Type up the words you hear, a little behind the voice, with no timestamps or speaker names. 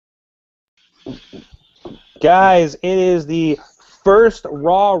Guys, it is the first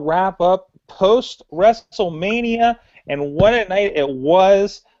Raw wrap-up post-WrestleMania, and what a night it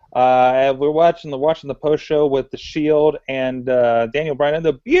was. We're watching the post-show with The Shield and Daniel Bryan and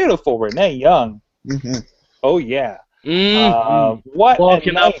the beautiful Renee Young. Mm-hmm. Oh, yeah. What Walking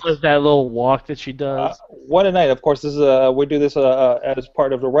a night. Up with that little walk that she does. What a night. Of course, this is we do this as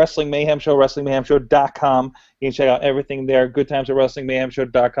part of the Wrestling Mayhem Show, WrestlingMayhemShow.com. You can check out everything there. Good times at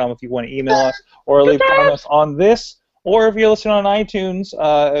WrestlingMayhemShow.com if you want to email us or leave comments on this. Or if you're listening on iTunes,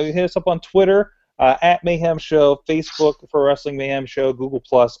 hit us up on Twitter, at Mayhem Show, Facebook for Wrestling Mayhem Show, Google+,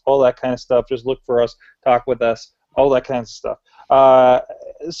 all that kind of stuff. Just look for us, talk with us, all that kind of stuff.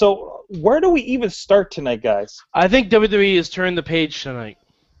 So where do we even start tonight, guys? I think WWE has turned the page tonight.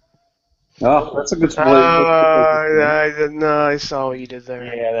 Oh, that's a good split. No, I saw what you did there.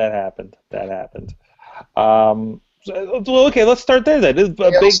 Yeah, that happened. Okay, let's start there then. This is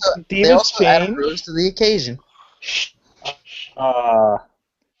a big Divas change. Rose to the occasion. You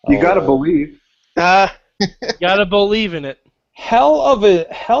gotta believe. Gotta believe in it. Hell of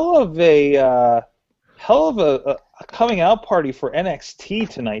a coming out party for NXT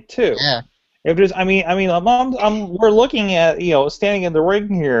tonight too. Yeah. We're looking at standing in the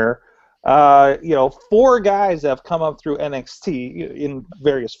ring here. 4 guys that have come up through NXT in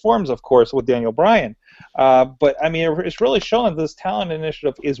various forms, of course, with Daniel Bryan. But it's really showing this talent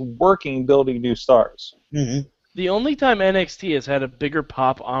initiative is working, building new stars. Mm-hmm. The only time NXT has had a bigger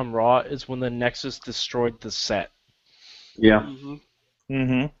pop on Raw is when the Nexus destroyed the set. Yeah.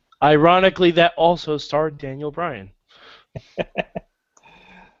 Mm-hmm. Ironically, that also starred Daniel Bryan.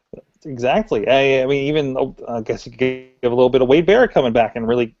 Exactly. I guess you could give a little bit of Wade Barrett coming back and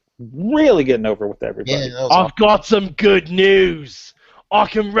really getting over with everybody. Yeah, I've got some good news. I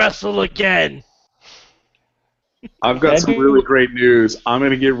can wrestle again. I've got some really great news. I'm going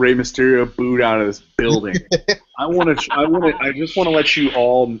to get Rey Mysterio booed out of this building. I just want to let you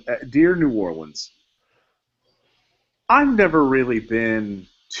all, dear New Orleans, I've never really been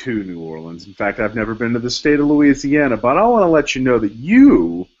to New Orleans. In fact, I've never been to the state of Louisiana, but I want to let you know that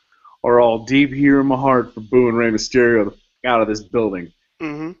you are all deep here in my heart for booing Rey Mysterio out of this building.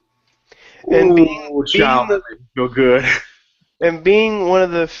 Mm-hmm. And feel good. And being one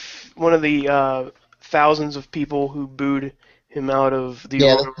of the thousands of people who booed him out of the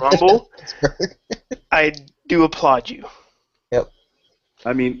Royal Rumble, I do applaud you. Yep.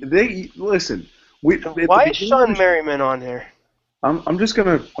 I mean, listen. Why is Sean Merriman on here? I'm just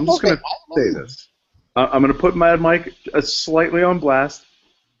gonna say this. I'm gonna put Mad Mike slightly on blast,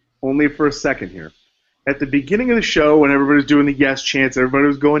 only for a second here. At the beginning of the show, when everybody was doing the yes chants, everybody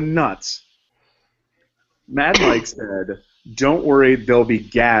was going nuts. Mad Mike said, "Don't worry, they'll be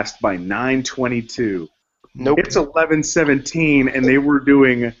gassed by 9:22." Nope. It's 11:17, and they were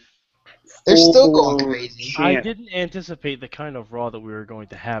doing. They're still going crazy. I didn't anticipate the kind of Raw that we were going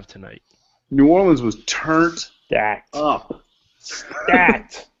to have tonight. New Orleans was turned up.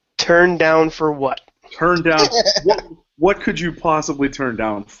 Stacked. Turned down for what? Turned down. What could you possibly turn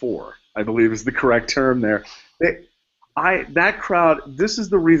down for? I believe is the correct term there. That crowd. This is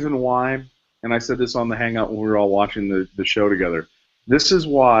the reason why. And I said this on the Hangout when we were all watching the show together. This is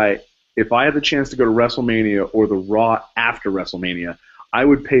why, if I had the chance to go to WrestleMania or the Raw after WrestleMania, I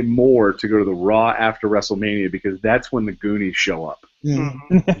would pay more to go to the Raw after WrestleMania because that's when the Goonies show up.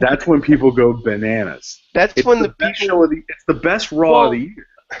 Mm-hmm. That's when people go bananas. It's when the best show of it's the best Raw of the year.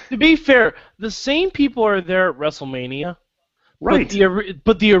 To be fair, the same people are there at WrestleMania, right?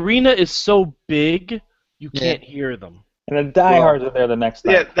 But the arena is so big you can't hear them. And the diehards are there the next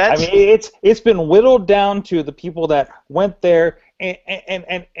night. Yeah, it's been whittled down to the people that went there.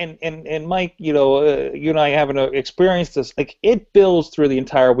 And Mike, you and I haven't experienced this. Like, it builds through the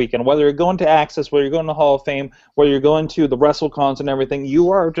entire weekend. Whether you're going to Access, whether you're going to Hall of Fame, whether you're going to the WrestleCons and everything, you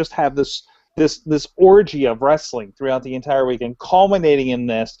are just have this orgy of wrestling throughout the entire weekend, culminating in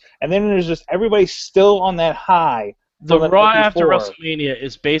this. And then there's just everybody still on that high. The Raw after WrestleMania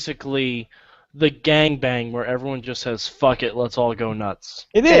is basically the gangbang where everyone just says, "Fuck it, let's all go nuts."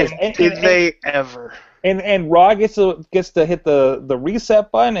 It is. Did they ever? And Raw gets to hit the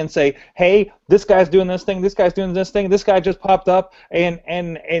reset button and say, hey, this guy's doing this thing, this guy's doing this thing, this guy just popped up, and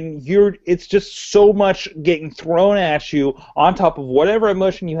it's just so much getting thrown at you on top of whatever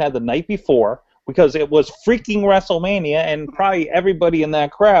emotion you had the night before, because it was freaking WrestleMania, and probably everybody in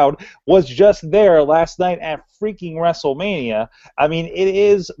that crowd was just there last night at freaking WrestleMania. I mean, it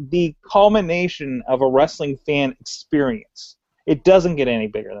is the culmination of a wrestling fan experience. It doesn't get any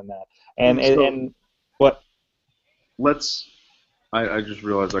bigger than that. And what? I just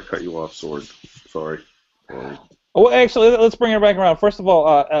realized I cut you off, Sword. Sorry. Oh, actually, let's bring it back around. First of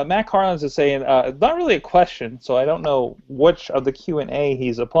all, Matt Carlins is saying not really a question, so I don't know which of the Q&A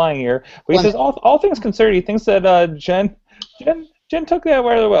he's applying here. But he says, all things considered, he thinks that Jen took that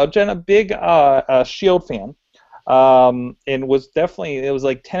rather well. Jen, a big Shield fan, and was definitely, it was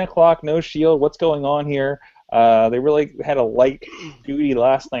like 10 o'clock, no Shield. What's going on here? They really had a light duty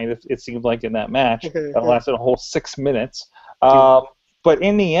last night. It seemed like in that match, that lasted a whole 6 minutes. But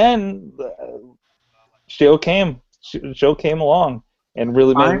in the end. Show came along and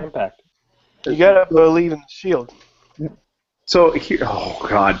really made an impact. You gotta believe in the Shield. So here, oh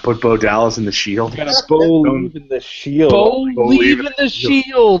God, put Bo Dallas in the Shield. You gotta believe in the Shield. Believe in the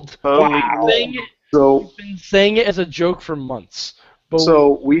Shield. Wow. We've been saying it as a joke for months.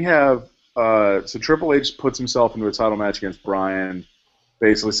 So we have so Triple H puts himself into a title match against Bryan.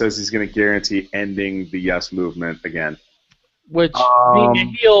 Basically says he's going to guarantee ending the Yes Movement again. Which, being a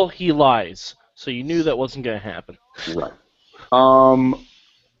heel, he lies. So you knew that wasn't going to happen. Right. I'm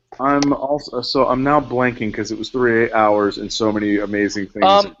now blanking because it was 3 hours and so many amazing things.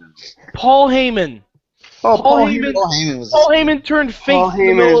 Paul Heyman. Paul Heyman turned face Paul in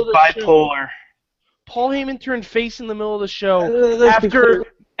the middle of the bipolar. show. Paul Heyman turned face in the middle of the show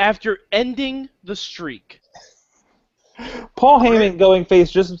after ending the streak. Paul Heyman going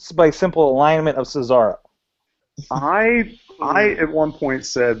face just by simple alignment of Cesaro. I at one point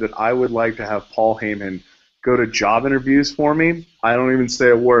said that I would like to have Paul Heyman go to job interviews for me. I don't even say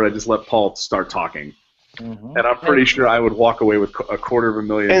a word. I just let Paul start talking. Mm-hmm. And I'm pretty sure I would walk away with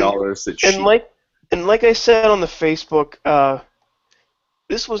 $250,000 And like I said on the Facebook,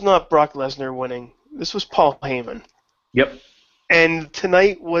 this was not Brock Lesnar winning. This was Paul Heyman. Yep. And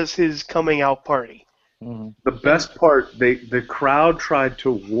tonight was his coming out party. Mm-hmm. The best part, the crowd tried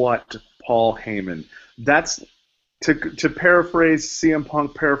to what Paul Heyman. That's to paraphrase CM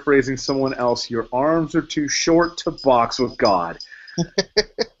Punk paraphrasing someone else. Your arms are too short to box with God.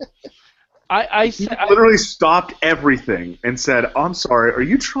 I literally stopped everything and said, "I'm sorry. Are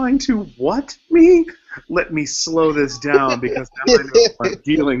you trying to what me? Let me slow this down because now I know what I'm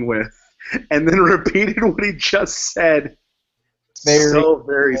dealing with." And then repeated what he just said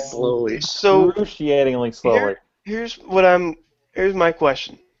very slowly. So excruciatingly slowly. Here's my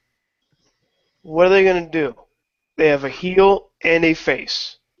question. What are they gonna do? They have a heel and a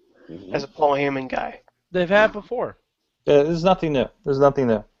face as a Paul Heyman guy. They've had before. There's nothing new.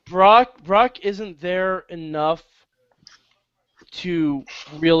 Brock isn't there enough to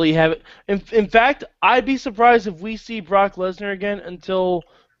really have it. In fact, I'd be surprised if we see Brock Lesnar again until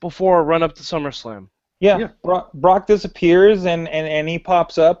before a run up to SummerSlam. Yeah. Brock disappears and he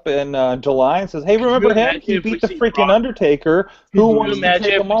pops up in July and says, "Hey, remember him? He beat the freaking Undertaker. Who wants to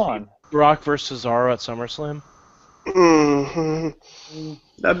take him on?" Brock versus Cesaro at SummerSlam. Mm-hmm.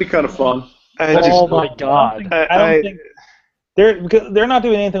 That'd be kind of fun. My God! I don't think they're not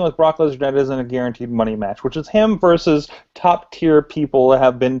doing anything with Brock Lesnar that isn't a guaranteed money match, which is him versus top tier people that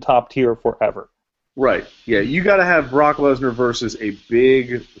have been top tier forever. Right. Yeah, you got to have Brock Lesnar versus a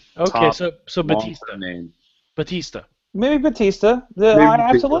big. So Batista. Name. Batista. Maybe Batista.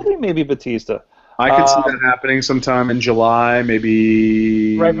 Absolutely, maybe Batista. I could see that happening sometime in July,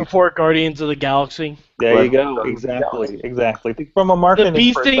 maybe right before Guardians of the Galaxy. There you go. Exactly. From a marketing the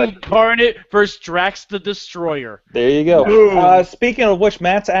Beast Incarnate versus Drax the Destroyer. There you go. Speaking of which,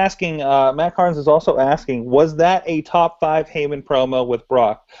 Matt Carnes is also asking, was that a top 5 Heyman promo with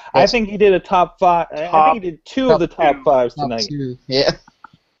Brock? Yes. I think he did a top 5. I think he did 2 of the top 5s tonight. Yeah.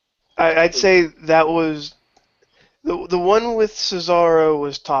 I'd say that was the one with Cesaro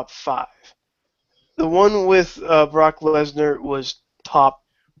was top 5. The one with Brock Lesnar was top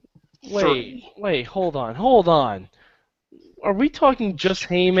 3. Wait, hold on. Are we talking just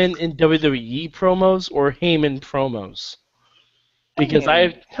Heyman in WWE promos or Heyman promos? Because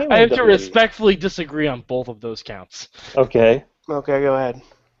I have to respectfully disagree on both of those counts. Okay, go ahead.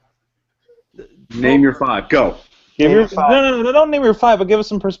 Name your 5. Go. No, don't name your 5, but give us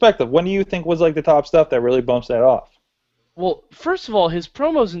some perspective. When do you think was like the top stuff that really bumps that off? Well, first of all, his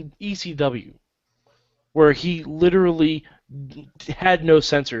promos in ECW, where he literally had no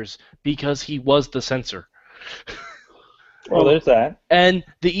censors because he was the censor. Well, there's that. And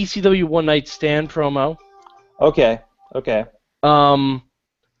the ECW One Night Stand promo. Okay. The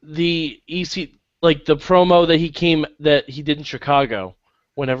the promo that he did in Chicago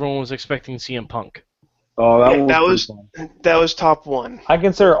when everyone was expecting CM Punk. Oh, that was top 1. I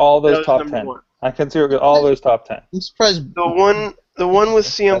consider all those top 10. 1. I consider all those top 10. I'm surprised. The one with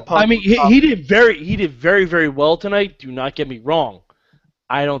CM Punk. I mean, he did very, very well tonight. Do not get me wrong.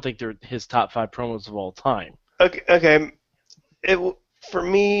 I don't think they're his top 5 promos of all time. Okay. For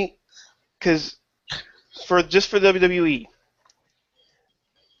me, because for WWE.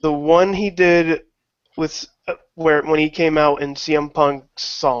 The one he did with when he came out in CM Punk's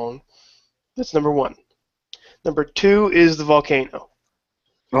song. That's number 1. Number 2 is the volcano.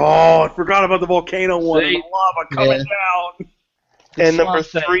 Oh, I forgot about the volcano one. The lava coming down. And number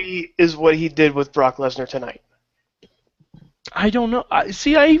 3 is what he did with Brock Lesnar tonight. I don't know. I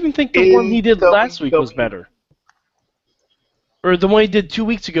even think the one he did last week was better. Or the one he did 2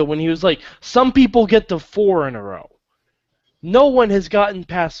 weeks ago when he was like, some people get to 4 in a row. No one has gotten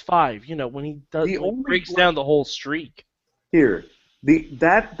past 5. You know, when he breaks down the whole streak. Here,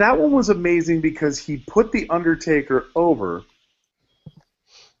 that one was amazing because he put the Undertaker over,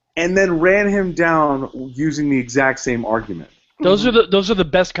 and then ran him down using the exact same argument. Those are the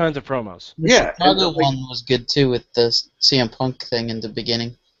best kinds of promos. The Chicago one was good too with the CM Punk thing in the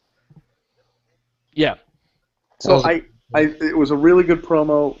beginning. Yeah. So it was a really good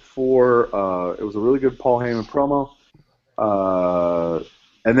promo it was a really good Paul Heyman promo.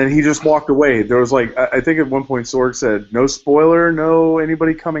 And then he just walked away. There was I think at one point Sorg said, "No spoiler, no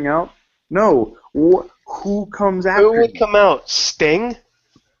anybody coming out." No, who comes after? Who would come out? Sting?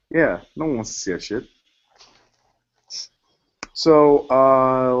 Yeah, no one wants to see that shit. So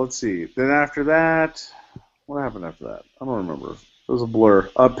let's see. Then after that, what happened after that? I don't remember. It was a blur.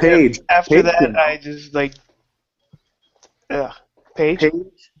 Paige. After that, I just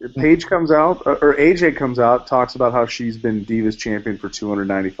Paige comes out, or AJ comes out, talks about how she's been Divas Champion for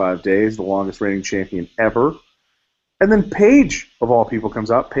 295 days, the longest reigning champion ever. And then Paige, of all people, comes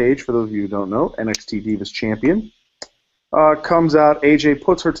out. Paige, for those of you who don't know, NXT Divas Champion, comes out. AJ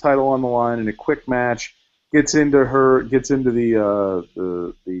puts her title on the line in a quick match, gets into her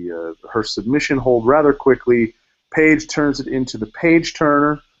submission hold rather quickly. Paige turns it into the Paige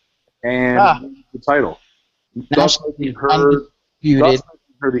Turner and wins the title. Thus making her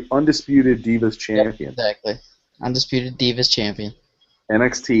the Undisputed Divas Champion. Yep, exactly. Undisputed Divas Champion.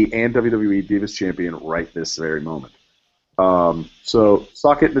 NXT and WWE Divas Champion right this very moment. So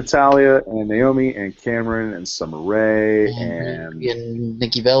suck it, Natalya and Naomi and Cameron and Summer Rae and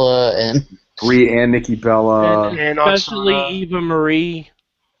Nikki Bella and Brie and Nikki Bella and especially Eva Marie.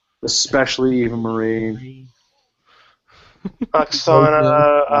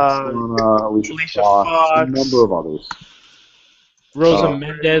 Oksana, Alicia Fox, a number of others. Rosa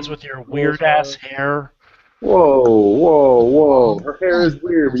Mendez with your weird-ass hair. Whoa. Her hair is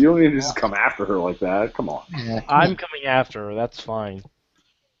weird, but you don't need to just come after her like that. Come on. I'm coming after her. That's fine.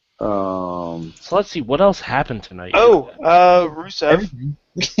 So let's see. What else happened tonight? Rusev.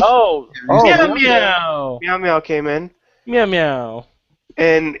 Meow Meow. Meow Meow came in. Meow Meow.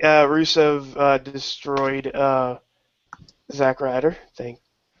 And Rusev destroyed Zack Ryder. Thank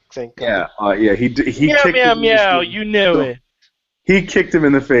God. He Meow kicked Meow him Meow. You knew it. He kicked him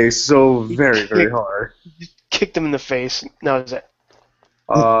in the face so very, very hard. Kicked him in the face. That was it.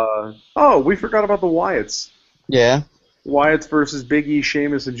 We forgot about the Wyatts. Yeah. Wyatts versus Big E,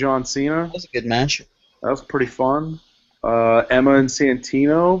 Sheamus, and John Cena. That was a good match. That was pretty fun. Emma and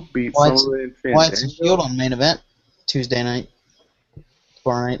Santino beat Summer and Fandango. Wyatts and Shield on main event Tuesday night.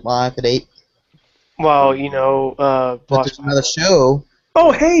 Tomorrow night live at 8. Well, but there's another show.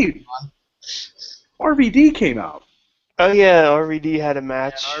 Oh, hey! RVD came out. Oh, yeah, RVD had a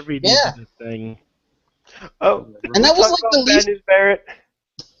match. Yeah, RVD did a thing. Oh, and that was like the least... Barrett?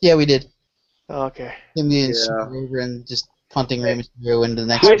 Yeah, we did. Oh, okay. Him being over and just punting Rey Mysterio into the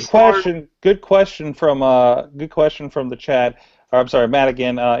next Good question from the chat. Or, I'm sorry, Matt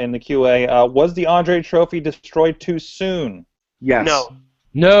again in the QA. Was the Andre Trophy destroyed too soon? Yes.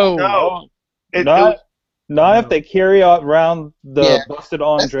 No. Not if they carry around the busted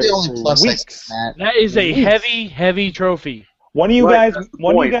Andre That's the only plus weeks. That is a heavy trophy. One of you guys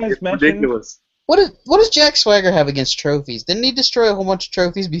mentioned. Ridiculous. What does Jack Swagger have against trophies? Didn't he destroy a whole bunch of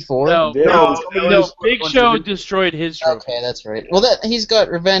trophies before? No. Big Show destroyed his trophy. Okay, that's right. Well, he's got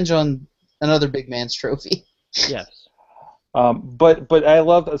revenge on another big man's trophy. Yes. But I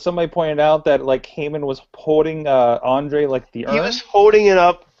love that somebody pointed out that Heyman was holding Andre the urn. He was holding it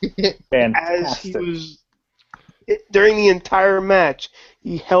up Fantastic. as he was during the entire match.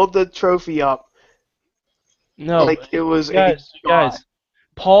 He held the trophy up. No, it was guys.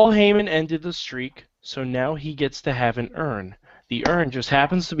 Paul Heyman ended the streak, so now he gets to have an urn. The urn just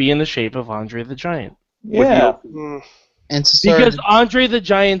happens to be in the shape of Andre the Giant. Yeah. And because Andre the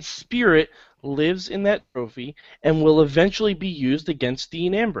Giant's spirit lives in that trophy and will eventually be used against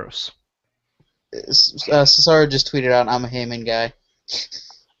Dean Ambrose. Cesaro just tweeted out, "I'm a Heyman guy."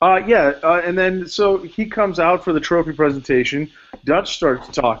 And then so he comes out for the trophy presentation. Dutch starts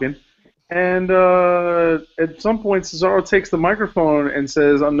talking, and at some point Cesaro takes the microphone and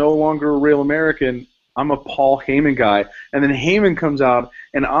says, "I'm no longer a real American," I'm a Paul Heyman guy, and then Heyman comes out,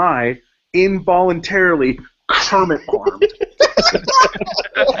 and I involuntarily Kermit armed.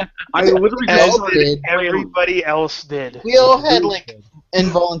 I literally As just did everybody else did. We all had like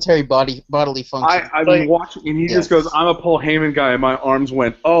involuntary bodily function. I've been watching, and he just goes, "I'm a Paul Heyman guy," and my arms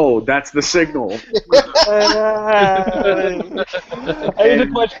went, "Oh, that's the signal."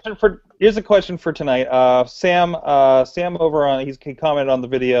 Here's a question for tonight. Sam over on he commented on the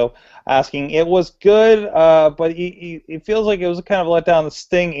video asking, it was good, but it feels like it was kind of a letdown. The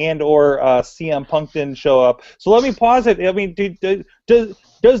Sting and or CM Punk didn't show up. So let me pause it. I mean,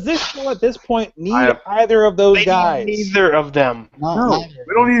 does this show at this point need either of those guys? Neither of them. No,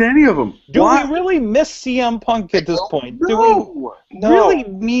 we don't need any of them. Do we really miss CM Punk at this point? No. Do we really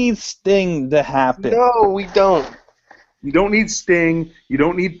need Sting to happen? No, we don't. You don't need Sting. You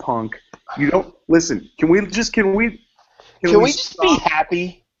don't need Punk. You don't listen. Can we just be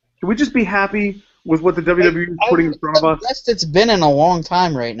happy? Can we just be happy with what the WWE is putting in front of us? The best it's been in a long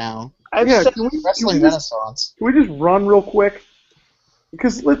time right now. Wrestling Renaissance. Can we just run real quick?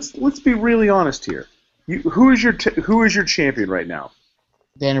 Because let's be really honest here. Who is your champion right now?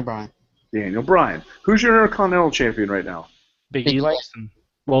 Daniel Bryan. Daniel Bryan. Who's your Intercontinental champion right now? Big E Langston.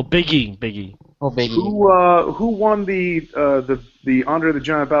 Well, Big E. Oh, Big E. Who won the Andre the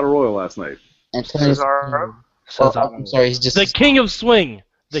Giant Battle Royal last night? Cesaro. I'm sorry, he's just the King of Swing.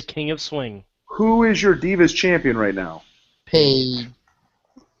 The King of Swing. Who is your Divas champion right now? Paige.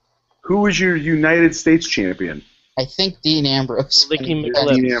 Who is your United States champion? I think Dean Ambrose. Licking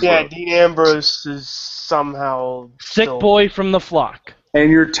Yeah, Dean Ambrose is somehow sick boy from the flock. And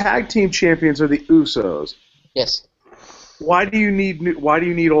your tag team champions are the Usos. Yes. Why do you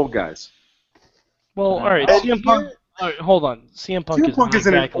need old guys? Well, all right. CM Punk. All right, hold on. CM Punk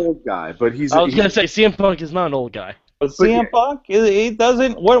isn't an old guy, but he's. I was gonna say CM Punk is not an old guy. But CM Punk, he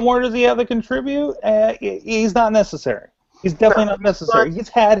doesn't. What more does he have to contribute? He's not necessary. He's definitely not necessary. He's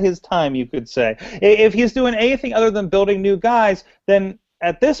had his time, you could say. If he's doing anything other than building new guys, then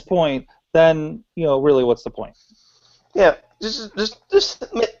at this point, then really, what's the point? Yeah, just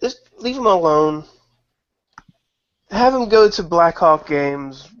leave him alone. Have him go to Blackhawk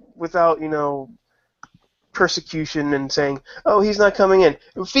games without persecution and saying, "Oh, he's not coming in."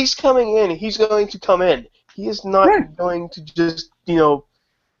 If he's coming in, he's going to come in. He is not going to just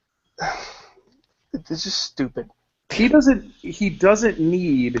It's just stupid. He doesn't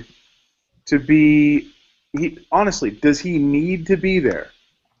need to be. Honestly, does he need to be there?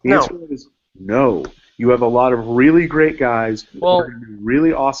 The answer is no. You have a lot of really great guys who are going to do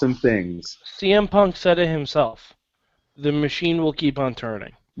really awesome things. CM Punk said it himself. The machine will keep on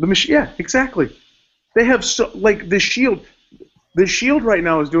turning. Yeah, exactly. They have the Shield. The Shield right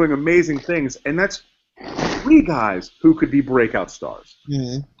now is doing amazing things, and that's 3 guys who could be breakout stars.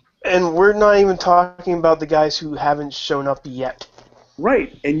 Mm-hmm. And we're not even talking about the guys who haven't shown up yet.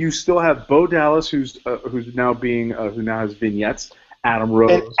 Right, and you still have Bo Dallas, who now has vignettes. Adam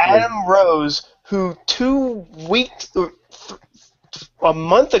Rose. And Adam Rose, who 2 weeks, a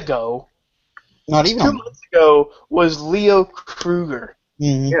month ago, not even 2 months ago, was Leo Kruger.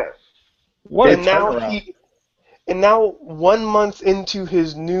 Mm-hmm. Yeah. And now 1 month into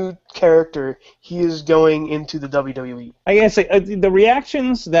his new character, he is going into the WWE. I gotta say, the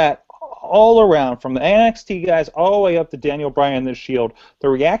reactions that all around, from the NXT guys all the way up to Daniel Bryan and the Shield, the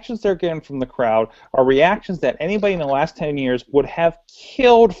reactions they're getting from the crowd are reactions that anybody in the last 10 years would have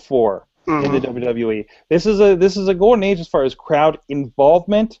killed for in the WWE. This is a golden age as far as crowd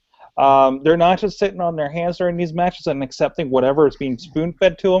involvement. They're not just sitting on their hands during these matches and accepting whatever is being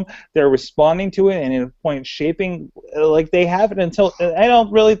spoon-fed to them. They're responding to it and in a point shaping like they have it until. I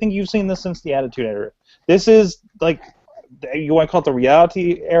don't really think you've seen this since the Attitude Era. This is like, you want to call it the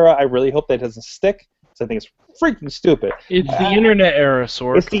reality era. I really hope that doesn't stick, because I think it's freaking stupid. It's the internet era,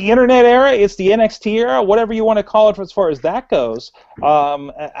 Sorg. It's the internet era. It's the NXT era. Whatever you want to call it as far as that goes.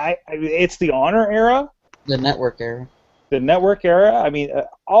 It's the Honor era. The network era. The network era. I mean,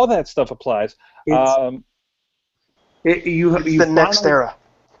 all that stuff applies. It's the next era.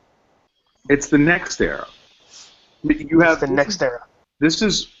 It's the next era. The next era.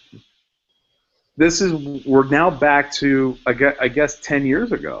 We're now back to, I guess 10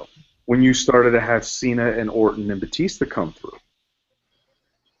 years ago, when you started to have Cena and Orton and Batista come through.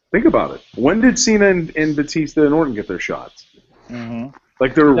 Think about it. When did Cena and Batista and Orton get their shots? Mm-hmm.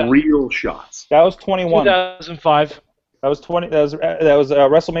 Like their real shots. That was 21. 2005. That was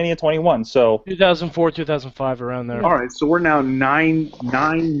WrestleMania 21. So 2004, 2005, around there. All right, so we're now nine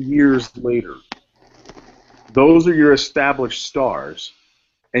years later. Those are your established stars,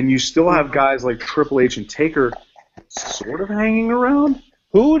 and you still have guys like Triple H and Taker sort of hanging around.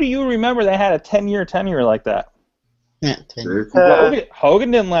 Who do you remember that had a 10-year tenure like that? Yeah, 10 years. Hogan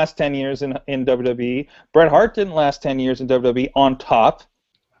didn't last 10 years in WWE. Bret Hart didn't last 10 years in WWE on top.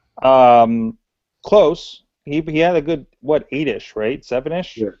 Close. He had a good, 8-ish, right?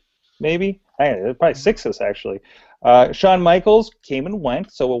 7-ish? Yeah. Maybe? Probably 6-ish, actually. Shawn Michaels came and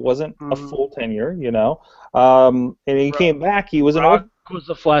went, so it wasn't a full tenure, and he came back. He was an old... Rock was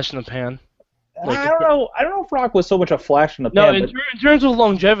a flash in the pan. I don't know if Rock was so much a flash in the No, pan. in terms of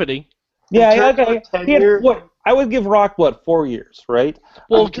longevity. Yeah, okay. I would give Rock 4 years, right?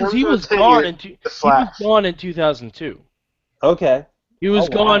 Well, because he was gone in 2002. Okay. He was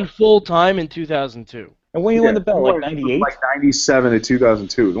gone full time in 2002. And when you win the belt, like 98? Like 97 to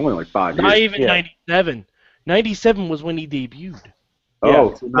 2002. It was only like 5 years. Not even 97. 97 was when he debuted.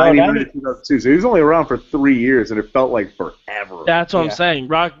 Oh, so 99 to 2002. So he was only around for 3 years, and it felt like forever. That's what I'm saying.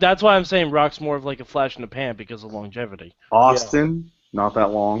 Rock. That's why I'm saying Rock's more of like a flash in the pan because of longevity. Austin, not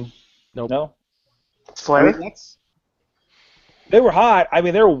that long. Nope. No. Flair? They were hot. I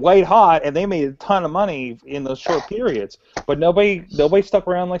mean, they were white hot, and they made a ton of money in those short periods. But nobody stuck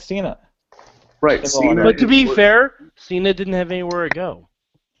around like Cena. Right. Cena but to be fair, Cena didn't have anywhere to go.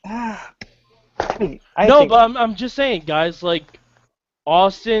 But I'm just saying, guys. Like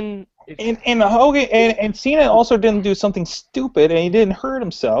Austin. And Hogan and Cena also didn't do something stupid, and he didn't hurt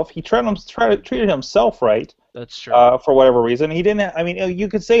himself. He treated himself right. That's true. For whatever reason, he didn't. I mean, you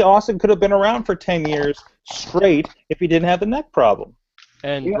could say Austin could have been around for 10 years straight if he didn't have the neck problem.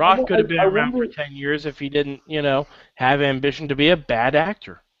 And Rock could have been around for 10 years if he didn't, have ambition to be a bad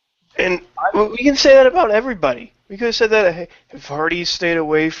actor. And we can say that about everybody. We could have said that if Hardy stayed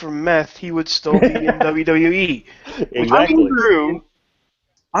away from meth, he would still be in WWE. Exactly.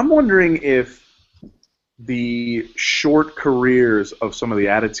 I'm wondering if the short careers of some of the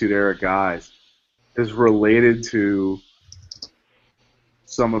Attitude Era guys is related to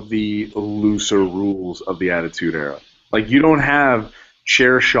some of the looser rules of the Attitude Era. Like, you don't have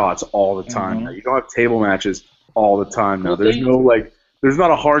chair shots all the time now. You don't have table matches all the time now. There's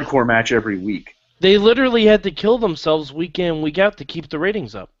not a hardcore match every week. They literally had to kill themselves week in, week out to keep the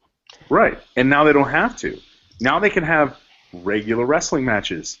ratings up. Right. And now they don't have to. Now they can have regular wrestling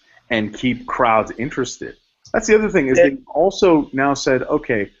matches and keep crowds interested. That's the other thing, is they also now said,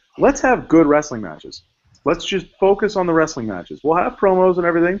 okay, let's have good wrestling matches. Let's just focus on the wrestling matches. We'll have promos and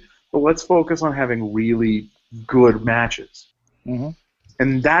everything, but let's focus on having really good matches. Mm-hmm.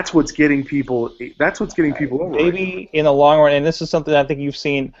 And that's what's getting people. That's what's getting people over. Maybe in the long run, and this is something I think you've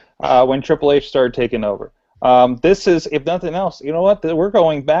seen when Triple H started taking over. This is, if nothing else, you know what? We're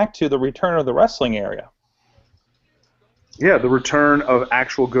going back to the return of the wrestling area. Yeah, the return of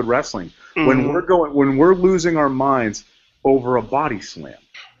actual good wrestling. Mm-hmm. When we're losing our minds over a body slam.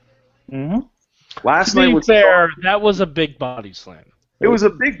 Mm-hmm. Last to night be was fair, that was a big body slam. It was a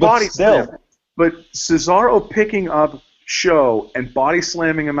big body slam. But Cesaro picking up Show and body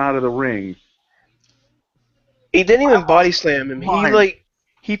slamming him out of the ring. He didn't even body slam him.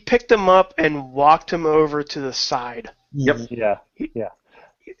 He picked him up and walked him over to the side. Yep. Yeah.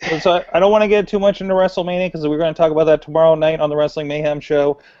 So I don't want to get too much into WrestleMania because we're going to talk about that tomorrow night on the Wrestling Mayhem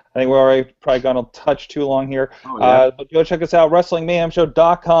show. I think we're already probably gone a touch too long here. But go check us out,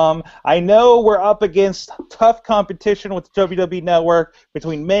 WrestlingMayhemShow.com. I know we're up against tough competition with the WWE Network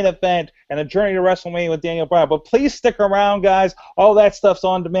between Main Event and A Journey to WrestleMania with Daniel Bryan. But please stick around, guys. All that stuff's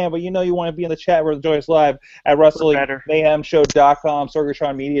on demand, but you want to be in the chat room, join us live at WrestlingMayhemShow.com,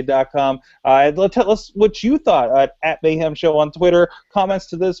 SorgatronMedia.com. Let's what you thought at Mayhem Show on Twitter. Comments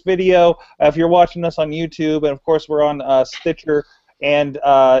to this video if you're watching us on YouTube, and of course we're on Stitcher and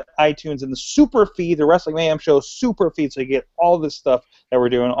iTunes and the super feed, the Wrestling Mayhem Show super feed, so you get all this stuff that we're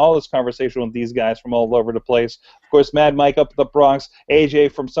doing, all this conversation with these guys from all over the place. Of course, Mad Mike up in the Bronx,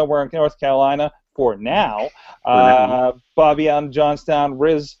 AJ from somewhere in North Carolina for now, Bobby out in Johnstown,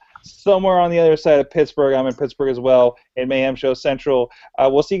 Riz somewhere on the other side of Pittsburgh. I'm in Pittsburgh as well, in Mayhem Show Central.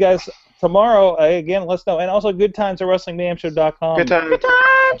 We'll see you guys tomorrow. Again, let us know. And also, good times at WrestlingMayhemShow.com. Good times.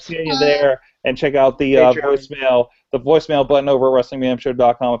 I'm seeing you there. And check out the voicemail button over at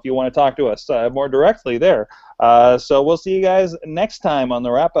WrestlingMayhemShow.com if you want to talk to us more directly there. So we'll see you guys next time on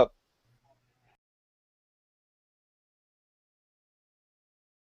the wrap-up.